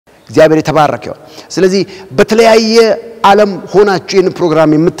እግዚአብሔር የተባረከ ይሁን ስለዚህ በተለያየ ዓለም ሆናችሁ ይህን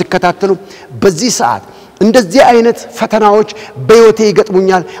ፕሮግራም የምትከታተሉ በዚህ ሰዓት እንደዚህ አይነት ፈተናዎች በህይወቴ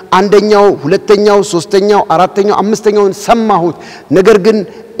ይገጥሙኛል አንደኛው ሁለተኛው ሶስተኛው አራተኛው አምስተኛውን ሰማሁት ነገር ግን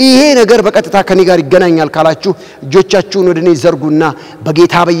ይሄ ነገር በቀጥታ ከኔ ጋር ይገናኛል ካላችሁ እጆቻችሁን ወደኔ ዘርጉና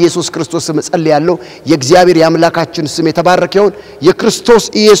በጌታ በኢየሱስ ክርስቶስ ስም ጸልያለሁ የእግዚአብሔር ያምላካችን ስም የተባረከ ይሁን የክርስቶስ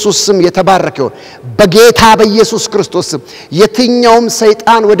ኢየሱስ ስም የተባረከ ይሁን በጌታ በኢየሱስ ክርስቶስ ስም የትኛውም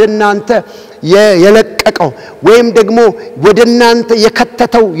ሰይጣን ወደናንተ የለቀቀው ወይም ደግሞ ወደናንተ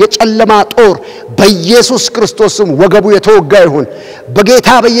የከተተው የጨለማ ጦር በኢየሱስ ክርስቶስም ወገቡ የተወጋ ይሁን በጌታ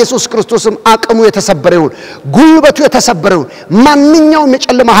በኢየሱስ ክርስቶስም አቅሙ የተሰበረ ይሁን ጉልበቱ የተሰበረ ይሁን ማንኛውም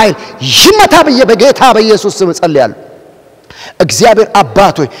የጨለማ ኃይል ይመታ በጌታ በኢየሱስ ስም ጸልያለሁ እግዚአብሔር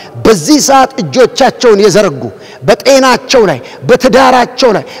አባት ሆይ በዚህ ሰዓት እጆቻቸውን የዘረጉ በጤናቸው ላይ በትዳራቸው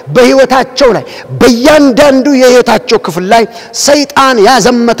ላይ በህይወታቸው ላይ በእያንዳንዱ የህይወታቸው ክፍል ላይ ሰይጣን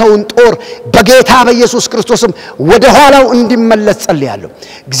ያዘመተውን ጦር በጌታ በኢየሱስ ክርስቶስም ወደ ኋላው እንዲመለስ ጸልያለሁ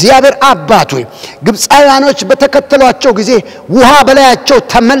እግዚአብሔር አባት ሆይ ግብፃውያኖች በተከተሏቸው ጊዜ ውሃ በላያቸው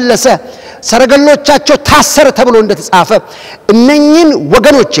ተመለሰ ሰረገሎቻቸው ታሰረ ተብሎ እንደተጻፈ እነኚህን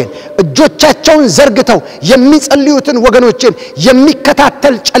ወገኖችን እጆቻቸውን ዘርግተው የሚጸልዩትን ወገኖችን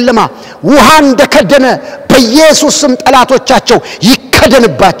የሚከታተል ጨለማ ውሃ እንደከደነ በኢየሱስም ጠላቶቻቸው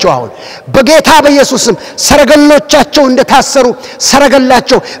ይከደንባቸው አሁን በጌታ በኢየሱስም ሰረገሎቻቸው እንደታሰሩ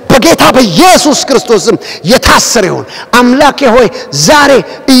ሰረገላቸው በጌታ በኢየሱስ ክርስቶስም የታሰረ ይሁን አምላኬ ሆይ ዛሬ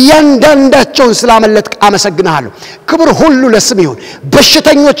እያንዳንዳቸውን ስላመለጥክ አመሰግናለሁ ክብር ሁሉ ለስም ይሁን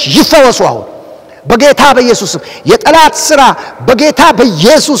በሽተኞች ይፈወሱ አሁን በጌታ በኢየሱስም የጠላት ሥራ በጌታ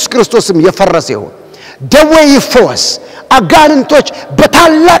በኢየሱስ ክርስቶስም የፈረሰ ይሁን ደዌ ይፈወስ አጋንንቶች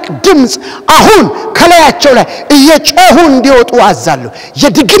በታላቅ ድምጽ አሁን ከላያቸው ላይ እየጮሁ እንዲወጡ አዛለሁ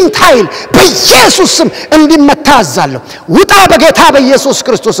የድግምት ኃይል በኢየሱስ ስም እንዲመታ አዛለሁ ውጣ በጌታ በኢየሱስ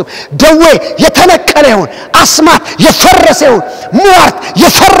ክርስቶስ ስም ደዌ የተነቀለ ይሁን አስማት የፈረሰ ይሁን ሟርት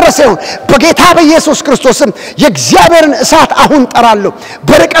የፈረሰ ይሁን በጌታ በኢየሱስ ክርስቶስ ስም የእግዚአብሔርን እሳት አሁን ጠራለሁ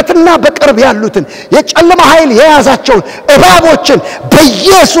በርቀትና በቅርብ ያሉትን የጨለማ ኃይል የያዛቸውን እባቦችን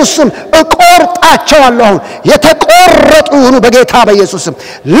በኢየሱስ ስም እቆርጣቸዋለሁ አሁን የተቆረጡ ሁሉ በጌታ በኢየሱስ ስም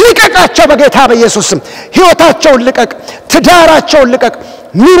ልቀቃቸው በጌታ በኢየሱስ ስም ሕይወታቸውን ልቀቅ ትዳራቸውን ልቀቅ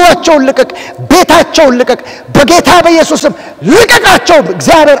ኑሯቸውን ልቀቅ ቤታቸውን ልቀቅ በጌታ በኢየሱስ ስም ልቀቃቸው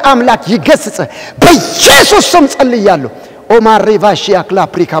እግዚአብሔር አምላክ ይገስጽ በኢየሱስ ስም ጸልያለሁ ኦማር ሪቫሺ አክላ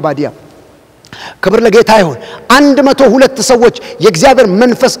ፕሪካባዲያ ክብር ለጌታ ይሁን 102 ሰዎች የእግዚአብሔር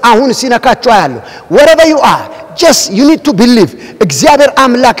መንፈስ አሁን ሲነካቸው ያለው wherever you are just you need to believe እግዚአብሔር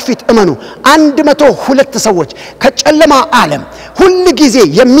አምላክ ፊት እመኑ 102 ሰዎች ከጨለማ ዓለም ሁሉ ጊዜ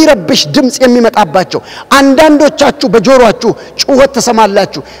የሚረብሽ ድምጽ የሚመጣባቸው አንዳንዶቻችሁ በጆሮአችሁ ጩኸት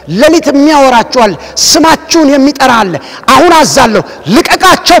ተሰማላችሁ ለሊት የሚያወራችኋል ስማችሁን የሚጠራ አለ አሁን አዛለሁ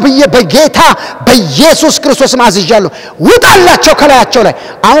ልቀቃቸው በጌታ በኢየሱስ ክርስቶስ ማዝዣለሁ ውጣላቸው ከላያቸው ላይ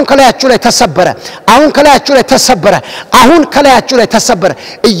አሁን ከላያችሁ ላይ ተሰበረ አሁን ከላያችሁ ላይ ተሰበረ አሁን ከላያችሁ ላይ ተሰበረ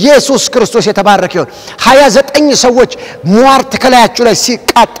ኢየሱስ ክርስቶስ የተባረከ ይሁን 29 ሰዎች ሟርት ከላያችሁ ላይ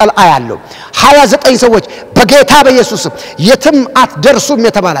ሲቃጠል አያለሁ 29 ሰዎች በጌታ በኢየሱስ የትም አትደርሱም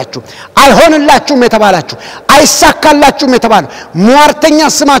የተባላችሁ አይሆንላችሁም የተባላችሁ አይሳካላችሁም የተባሉ ሟርተኛ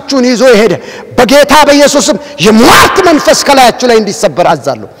ስማችሁን ይዞ ይሄደ በጌታ በኢየሱስ የሟርት መንፈስ ከላያችሁ ላይ እንዲሰበር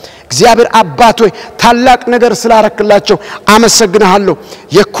አዛለሁ እግዚአብሔር አባት ሆይ ታላቅ ነገር ስላረክላቸው አመሰግናለሁ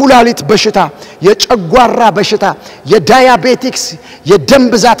የኩላሊት በሽታ የጨጓራ በሽታ የዳያቤቲክስ የደም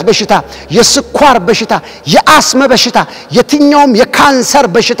ብዛት በሽታ የስኳር በሽታ የአስም በሽታ የትኛውም የካንሰር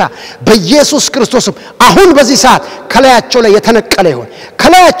በሽታ በኢየሱስ ክርስቶስ አሁን በዚህ ሰዓት ከላያቸው ላይ የተነቀለ ይሁን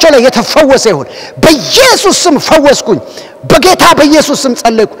ከላያቸው ላይ የተፈወሰ ይሁን በኢየሱስ ስም ፈወስኩኝ በጌታ በኢየሱስ ስም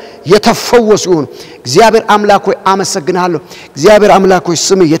ጸለይኩ የተፈወሱ ይሁን እግዚአብሔር አምላክ ሆይ አመሰግናለሁ እግዚአብሔር አምላክ ሆይ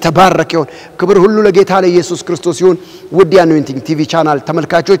ስም የተባረከ ይሁን ክብር ሁሉ ለጌታ ለኢየሱስ ክርስቶስ ይሁን ውድ የአኖይንቲንግ ቲቪ ቻናል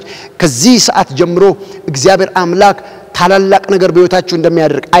ተመልካቾች ከዚህ ሰዓት ጀምሮ እግዚአብሔር አምላክ ታላላቅ ነገር በህይወታችሁ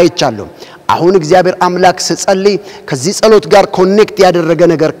እንደሚያደርግ አይቻለሁ አሁን እግዚአብሔር አምላክ ሲጸልይ ከዚህ ጸሎት ጋር ኮኔክት ያደረገ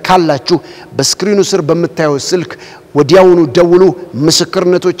ነገር ካላችሁ በስክሪኑ ስር በመታየው ስልክ ወዲያውኑ ደውሉ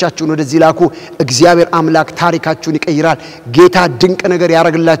ምስክርነቶቻችሁን ወደዚህ ላኩ እግዚአብሔር አምላክ ታሪካችሁን ይቀይራል ጌታ ድንቅ ነገር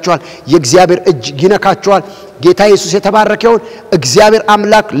ያረጋግላችኋል የእግዚአብሔር እጅ ይነካችኋል ጌታ ኢየሱስ የተባረከ ይሁን እግዚአብሔር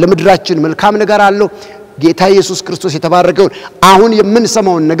አምላክ ለምድራችን መልካም ነገር አለው ጌታ ኢየሱስ ክርስቶስ የተባረከው አሁን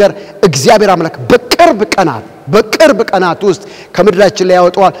የምንሰማውን ነገር እግዚአብሔር አምላክ በቅርብ ቀናት ውስጥ ከምድራችን ላይ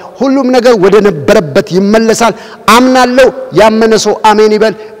ያወጣዋል ሁሉም ነገር ወደ ነበረበት ይመለሳል አምናለሁ ያመነ ሰው አሜን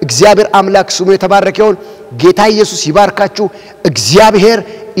ይበል እግዚአብሔር አምላክ ስሙ የተባረከው ጌታ ኢየሱስ ይባርካችሁ እግዚአብሔር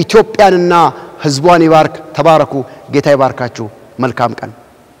ኢትዮጵያንና ሕዝቧን ይባርክ ተባረኩ ጌታ ይባርካችሁ መልካም ቀን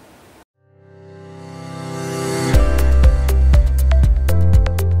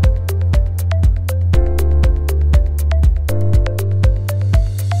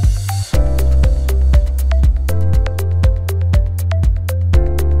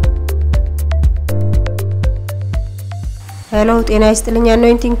ሄሎ ጤና ይስጥልኝ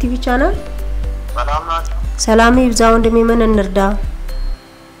አኖይንቲንግ ቲቪ ቻናል ሰላም ናችሁ ሰላም ይብዛው እንደምን እንርዳ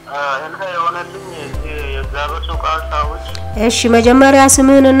እኔ የሆነልኝ የእግዚአብሔር ሰው ቃልታዎች እሺ መጀመሪያ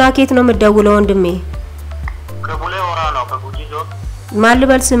ስምህንና ኬት ነው የምትደውለው ወንድሜ ከቡሌ ወራ ነው ከጉጂ ዞን ማን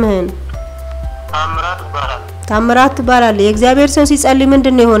ልበል ስምህን ታምራት ይባላል የእግዚአብሔር ሰው ሲጸልይ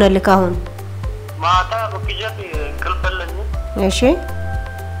ምንድነው የሆነልህ አሁን ማታ በቅየት እንቅልፍልኝ እሺ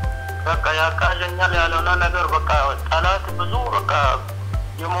በቃ ያቃዠኛል ያለውና ነገር በቃ ጠላት ብዙ በቃ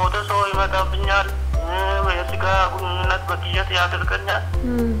የሞተ ሰው ይመጣብኛል የስጋ ግንኙነት በቅየት ያደርገኛል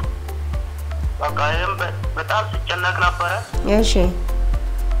በቃ ይሄም በጣም ሲጨነቅ ነበር እሺ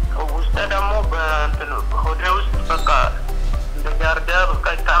ውስጥ ደግሞ በእንትን ሆዴ ውስጥ በቃ እንደጋርዳ በቃ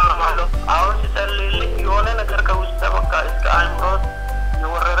ይታመማለሁ አሁን ሲጸልይልኝ የሆነ ነገር ከውስጥ በቃ እስከ አይምሮ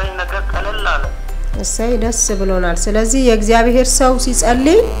የወረረኝ ነገር ቀለል አለ እሰይ ደስ ብሎናል ስለዚህ የእግዚአብሔር ሰው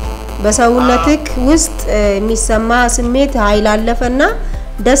ሲጸልይ በሰውነትክ ውስጥ የሚሰማ ስሜት ኃይል አለፈና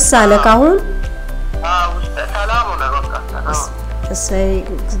ደስ አለ ካሁን ውስጥ ሰላም ሆነ በቃ እሰይ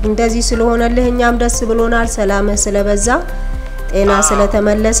እንደዚህ ስለሆነልህ እኛም ደስ ብሎናል ሰላምህ ስለበዛ ጤና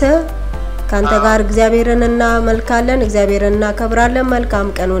ስለተመለሰ ካንተ ጋር እግዚአብሔርን እናመልካለን እግዚአብሔርን እናከብራለን መልካም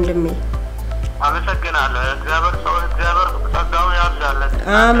ቀን ወንድሜ አመሰግናለሁ እግዚአብሔር ሰው እግዚአብሔር ጸጋው ያብዛለት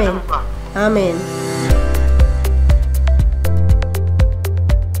አሜን አሜን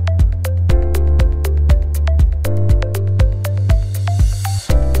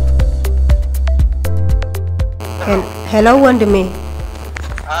ሄሎ ወንድሜ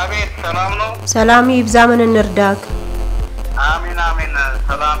አቤት ሰላም ነው ሰላም ይብዛ ምን እንርዳክ አሜን አሜን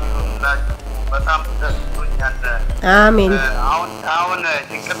ሰላም ይሁንላችሁ በጣም ደስ ብሎኛል አሜን አሁን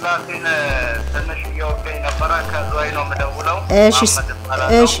ጭንቅላቴን ትንሽ እየወገኝ ነበር ከዝዋይ ነው የምደውለው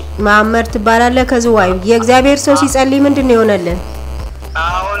እሺ መሐመድ ትባላለህ ከዝዋይ የእግዚአብሔር ሰው ሲጸልይ ምንድነው የሆነልህ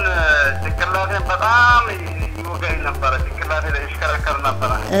አሁን ጭንቅላቴን በጣም ይወገኝ ነበር ጭንቅላቴ ላይ ይሽከረከር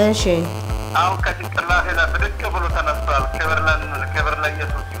ነበር እሺ አሁን ከጭንቅላቴ ላይ ብድቅ ብሎ ተነስቷል ክብር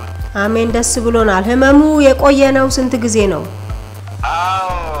ለኢየሱስ ይሁን አሜን ደስ ብሎናል ህመሙ የቆየ ነው ስንት ጊዜ ነው አዎ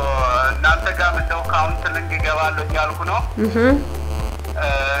እናንተ ጋር እንደው ካውንስሊንግ ይገባለሁ ያልኩ ነው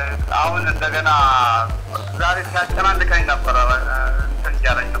አሁን እንደገና ዛሬ ሲያጨናንቀኝ ነበር እንትን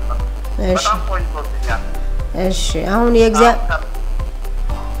ያለኝ ነበር በጣም ቆይቶኛል እሺ አሁን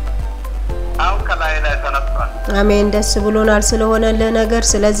አሁን ከላይ ላይ ተነስቷል አሜን ደስ ብሎናል ስለሆነልህ ነገር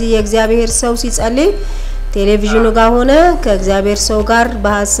ስለዚህ የእግዚአብሔር ሰው ሲጸልይ ቴሌቪዥኑ ጋር ሆነ ከእግዚአብሔር ሰው ጋር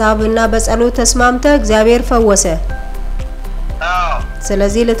በሐሳብና በጸሎት ተስማምተ እግዚአብሔር ፈወሰ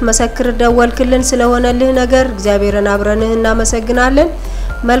ስለዚህ ልትመሰክር ደወልክልን ስለሆነልህ ነገር እግዚአብሔርን አብረንህ እናመሰግናለን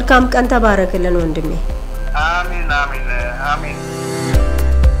መልካም ቀን ተባረክልን ወንድሜ አሜን አሜን አሜን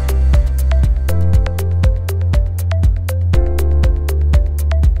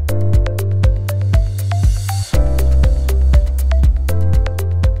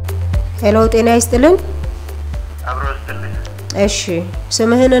ሄሎ ጤና ይስጥልን አብሮስትልኝ እሺ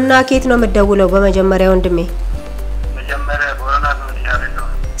ስምህንና ኬት ነው የምትደውለው በመጀመሪያ ወንድሜ መጀመሪያ ቦረና ነው ያለው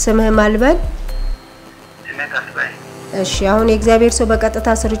ስምህ ማልበል እኔ ተስፋዬ እሺ አሁን የእግዚአብሔር ሰው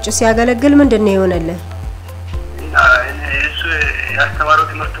በቀጥታ ስርጭት ሲያገለግል ምንድነው የሆነልህ እሱ ያስተማረው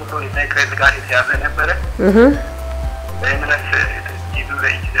ትምህርት ሁሉ የሳይክል ጋር የተያዘ ነበር በእምነት ጂዱ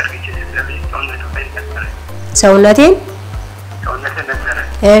ላይ ይደርግች ስለዚህ ሰውነቴን ነበር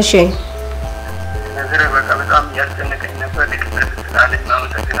እሺ ነገር በቃ በጣም ያስጨነቀኝ ነበር ለክርስቲያኖች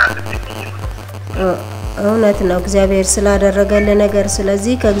ማመሰግናለሁ እውነት ነው እግዚአብሔር ስላደረገልን ነገር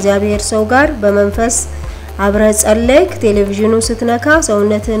ስለዚህ ከእግዚአብሔር ሰው ጋር በመንፈስ አብረ ጸለይክ ቴሌቪዥኑ ስትነካ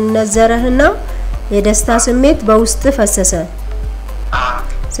ሰውነትን ነዘረህና የደስታ ስሜት በውስጥ ፈሰሰ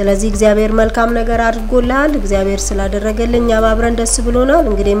ስለዚህ እግዚአብሔር መልካም ነገር አድርጎልሃል እግዚአብሔር ስላደረገልን እኛም አብረን ደስ ብሎናል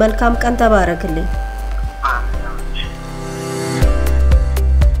እንግዲህ መልካም ቀን ተባረክልኝ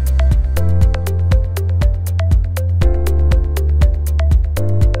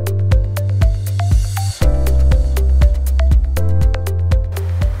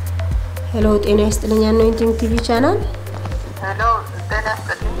ሄሎ ጤና ይስጥልኝ አኖይንቲንግ ቲቪ ቻናል ሄሎ ጤና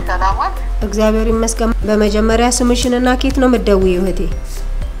ይስጥልኝ ሰላማት እግዚአብሔር ይመስገን በመጀመሪያ ስምሽንና ኬት ነው የምትደውይው እህቴ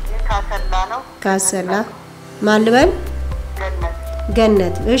ካሰላ ነው ካሰላ ማን ልበል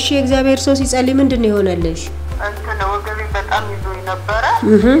ገነት እሺ እግዚአብሔር ሰው ሲጸልይ ምንድነው የሆነልሽ እንትን ወገቤ በጣም ይዞኝ ነበር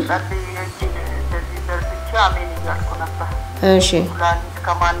ጸልይ እንደዚህ ደርብቻ አሜን እያልኩ ነበር እሺ ላንት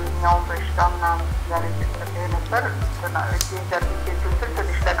ከማንኛውም በሽታና ያለችበት ነበር እጄን ደርብቼ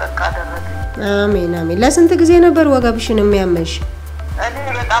ትንሽ ለቀቅ አደረገ አሜን አሜን ለስንት ጊዜ ነበር ወገብሽን የሚያመሽ እኔ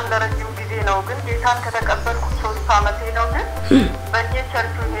በጣም ለረጅም ጊዜ ነው ግን ጌታን ከተቀበልኩ 3 አመቴ ነው ግን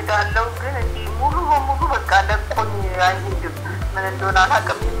በየቸርቹ ሄዳለሁ ግን እንዲ ሙሉ በሙሉ በቃ ለቆኝ አይንድም ምን እንደሆነ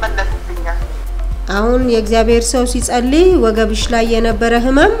አላውቅም ይመለስብኛል አሁን የእግዚአብሔር ሰው ሲጸልይ ወገብሽ ላይ የነበረ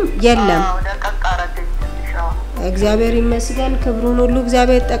ህመም የለም እግዚአብሔር ይመስገን ክብሩን ሁሉ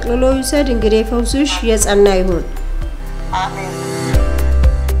እግዚአብሔር ጠቅልሎ ይሰድ እንግዲህ ፈውስሽ የጸና ይሁን አሜን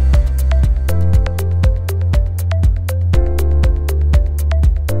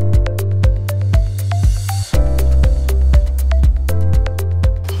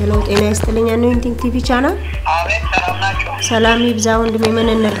ሄሎ ጤና ይስጥልኝ አኖይንቲንግ ቲቪ ቻናል አቤት ሰላም ናችሁ ሰላም ይብዛ ወንድሜ ምን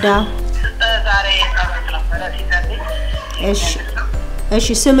እንርዳ ዛሬ ጸሎት ነበር ሲጸልይ እሺ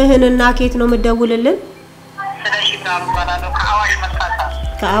ስምህንና ከየት ነው መደውልልን ስለሺ ጋር ባላለው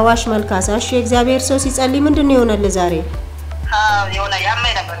ከአዋሽ መልካሳ እሺ እግዚአብሔር ሰው ሲጸልይ ምንድነው የሆነልህ ዛሬ የሆነ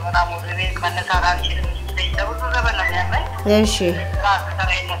ያመኝ ነበር በጣም ወደ ቤት መነሳት አልችልም ስለዚህ ዘበን ነው ያመኝ እሺ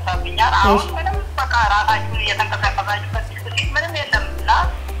ራስህ ይነሳብኛል አሁን ምንም በቃ ራሳችሁ እየተንቀሳቀሳችሁበት ምንም የለምና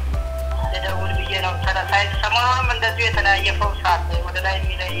ለደውል ብዬ ነው ተነሳይ ሰሞኑንም እንደዚህ የተለያየ ፈውስ አለ ወደ ላይ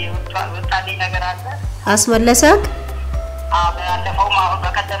የሚለይ ወጣልኝ ነገር አለ አስመለሰክ ባለፈው አሁን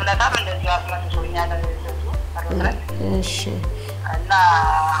በቀደም ለታም እንደዚህ አስመልሶኛል እሺ እና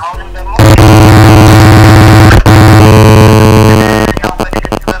አሁንም ደግሞ ያው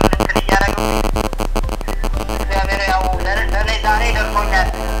በትክክል በምንትን እያደረገው እግዚአብሔር ያው ለኔ ዛሬ ደርሶኛል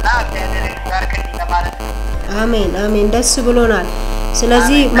እና እግዚአብሔር ይባርክልኝ ለማለት አሜን አሜን ደስ ብሎናል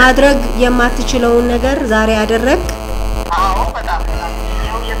ስለዚህ ማድረግ የማትችለውን ነገር ዛሬ ያደረክ አዎ በጣም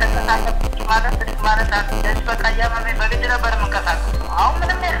ነው የተከታተልኩት ማለት ደስ በቃ ያመመኝ በግድ ነበር መንቀሳቀስ አሁን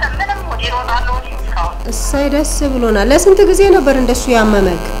ምንም ወዲሮታል እስካሁን እሰይ ደስ ብሎናል ለስንት ጊዜ ነበር እንደሱ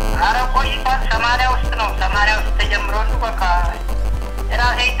ያመመክ አረ ቆይቷል 80 ውስጥ ነው 80 ውስጥ ተጀምሮ ነው በቃ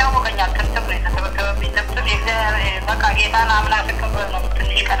ራሴ ይታወቀኛል ከንተም ነው የተተበከበብኝ ነበር በቃ ጌታን አምላክ ከበር ነው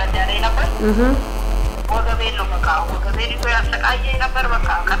ትንሽ ቀለል ያለኝ ነበር ወገቤን ነው በቃ ወገቤን ይዞ ያሰቃየኝ ነበር በቃ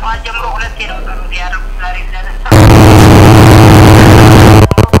ከጧት ጀምሮ ሁለቴ ነው ጸሎት ያደረኩት ዛሬ ስለነሳ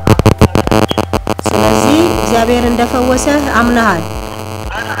ስለዚህ እግዚአብሔር እንደፈወሰ አምናሃል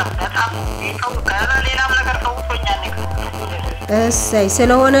በጣም ይተው ከሌላም ነገር ተውቶኛል እሰይ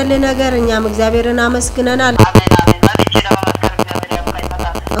ስለሆነልህ ነገር እኛም እግዚአብሔርን አመስግነናል አሜን አሜን ማለት ለማመስገን እግዚአብሔር ያባይታል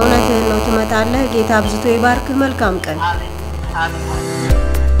እውነትህን ነው ትመጣለህ ጌታ አብዝቶ ይባርክህ መልካም ቀን አሜን አሜን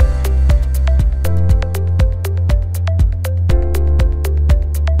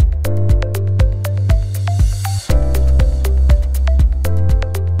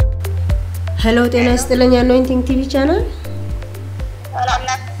ሄሎ ጤና ይስጥልኝ አኖይንቲንግ ቲቪ ቻናል ሰላም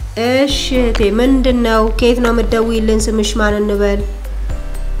ናት እሺ እቴ ምንድነው ከየት ነው መደውይልን ስምሽ ማን እንበል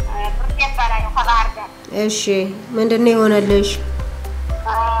ብርቴን ባላዩ ከባህር ዳር እሺ ምንድነው የሆነልሽ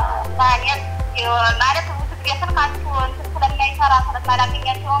ማለት ውስጥ ካንቱ እንትን ስለማይሰራ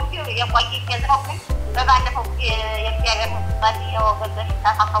ስለማላገኛቸው የቆየ ገዝረው ግን በባለፈው የእግዚአብሔር መስጠት ነው በዚህ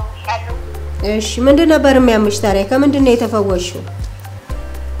ታፋውሻለሁ እሺ ምንድን ነበር የሚያምሽ ታዲያ ከምንድነው የተፈወሽው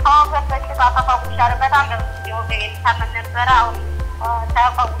በዚህ ታፋውሻለሁ በጣም ነው የታመን ነበር አሁን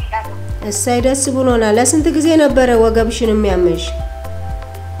ታፋውሻለሁ እሰይ ደስ ብሎናል ለስንት ጊዜ ነበር ወገብሽን የሚያምሽ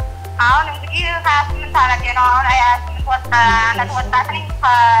አሁን እንግዲህ 28 አመት ነው አሁን 28 አመት ወጣት ነኝ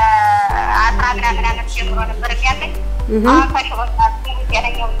ምናምን ጀምሮ ነበር የሚያመኝ አሁን ከሽወጣት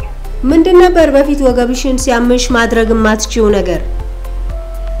ያለኛው ምንድን ነበር በፊት ወገብሽን ሲያምሽ ማድረግ የማትችው ነገር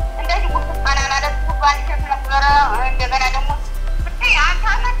እንደዚህ ውስጥ ማለት ባልሽት ነበር እንደገና ደግሞ አንተ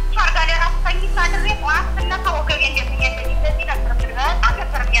አመት ቻርጋ ለራሱ ተኝታ ድሬ ዋስትና ወገብ እንደዚህ እንደዚህ ነበር በጣም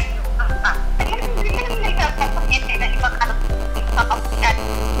ነበር የሚያስለው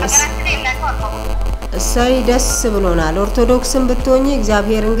እሰይ ደስ ብሎናል ኦርቶዶክስን ብትሆኚ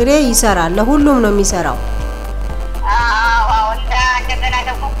እግዚአብሔር እንግዲህ ይሰራል ለሁሉም ነው የሚሰራው አዎ እንደገና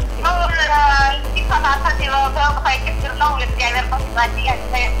ደግሞ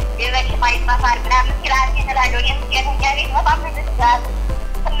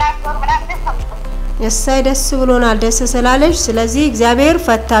እሰይ ደስ ብሎናል ደስ ስላለሽ ስለዚህ እግዚአብሔር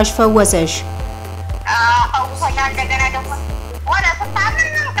ፈታሽ ፈወሰሽ እንደገና ደግሞ ወደ ተታምን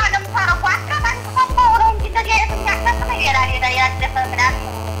ካለም ታረቋት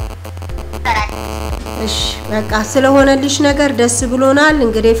እሺ በቃ ስለሆነልሽ ነገር ደስ ብሎናል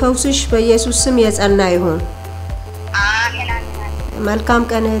እንግዲህ ፈውስሽ በኢየሱስ ስም የጸና ይሁን አሜን መልካም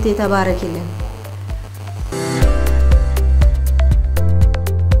ቀን እህቴ ተባረክልኝ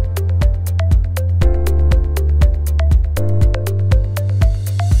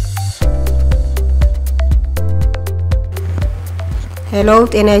ሄሎ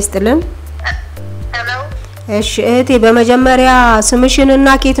ጤና ይስጥልን ሄሎ እሺ እህቴ በመጀመሪያ ስምሽንና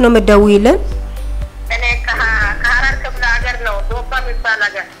ከየት ነው መደውይልን እኔ ከሐረር ክፍለ ሀገር ነው ዶባ የሚባል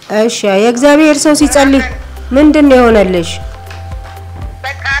ሀገር እሺ የእግዚአብሔር ሰው ሲጸልይ ምንድነው የሆነልሽ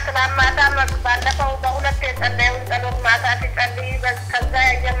በቃ ትናንት ማታ ባለፈው በሁለት የጸለየው ጸሎት ማታ ሲጸልይ ከዛ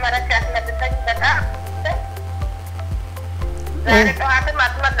የጀመረች ያስመልሰኝ በጣም ዛሬ ጠዋትም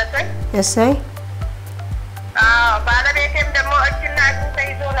አስመለሰኝ እሰይ ባለቤቴም ደግሞ እጅና እጁ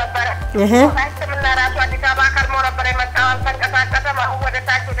ተይዞ ነበር ታክምና ራሱ አዲስ አበባ ከርሞ ነበር የመጣው አልተንቀሳቀሰም አሁን ወደ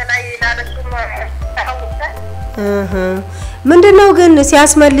ታች ወደ ላይ ይላል እሱም ተሐውሰ ምንድነው ግን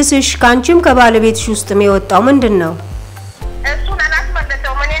ሲያስመልስሽ ካንቺም ከባለቤትሽ ውስጥ የሚወጣው ምንድነው እሱን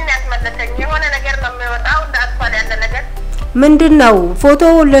አላስመለሰው ምንን ያስመለሰኝ የሆነ ነገር ነው የሚወጣው እንዳስፋል ያለ ነገር ምንድነው ፎቶ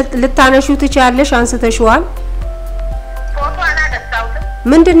ልታነሹ ትቻለሽ አንስተሽዋል ፎቶ አላደሳውም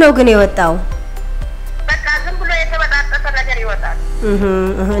ምንድነው ግን የወጣው በቃ ዝም ብሎ የተበጣጠሰ ነገር ይወጣል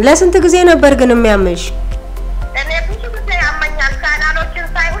ለስንት ጊዜ ነበር ግን የሚያምሽ እኔ ብዙ ጊዜ ያመኛል ካናሎችን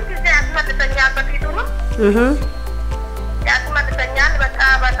ሳይሆን ጊዜ ያስመልሰኛል በፊቱ ነው ያስመልሰኛል በቃ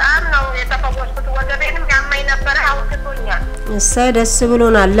በጣም ነው የተፈወስኩት ወገቤንም ያመኝ ነበር አሁን ትቶኛል እሰይ ደስ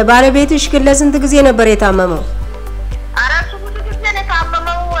ብሎናል ለባለቤትሽ ግን ለስንት ጊዜ ነበር የታመመው አራሱ ብዙ ጊዜ ነው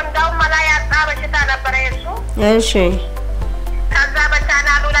የታመመው እንዳው መላ ያጣ በሽታ ነበር እሱ እሺ ከዛ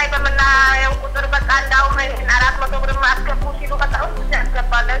በቻናሉ ላይ በመናየው ቁጥር በቃ እንዳው 400 ብር ማስከፉ ሲሉ በጣም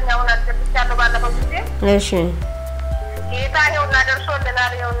ያስገባለኝ አሁን አስገብቻለሁ ባለፈው ጊዜ እሺ ጌታ ይሁንና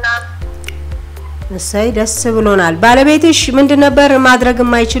ደርሶልናል ይሁንና እሰይ ደስ ብሎናል ባለቤትሽ ምንድን ነበር ማድረግ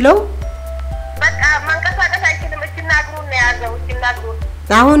የማይችለው በቃ መንቀሳቀስ አይችልም እጅና እግሩን ነው ያዘው እጅና እግሩ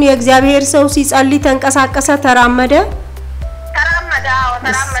አሁን የእግዚአብሔር ሰው ሲጸልይ ተንቀሳቀሰ ተራመደ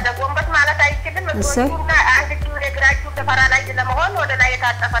ጎንበስ ማለት አይችልም እሱና አንግቱ ለግራችሁ ተፈራ ላይ ለመሆን ወደ ላይ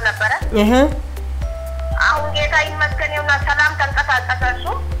የታጠፈ ነበር አሁን ጌታ ይመስገንና ሰላም ተንቀሳቀሰ እሱ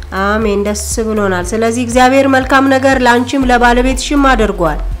አሜን ደስ ብሎናል ስለዚህ እግዚአብሔር መልካም ነገር ላንቺም ለባለቤትሽም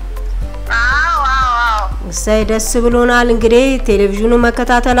አድርጓል እሰይ ደስ ብሎናል እንግዲህ ቴሌቪዥኑ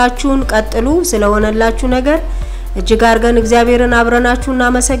መከታተላችሁን ቀጥሉ ስለሆነላችሁ ነገር እጅግ አርገን እግዚአብሔርን አብረናችሁና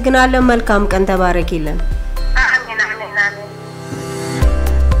መሰግናለን መልካም ቀን ተባረክልን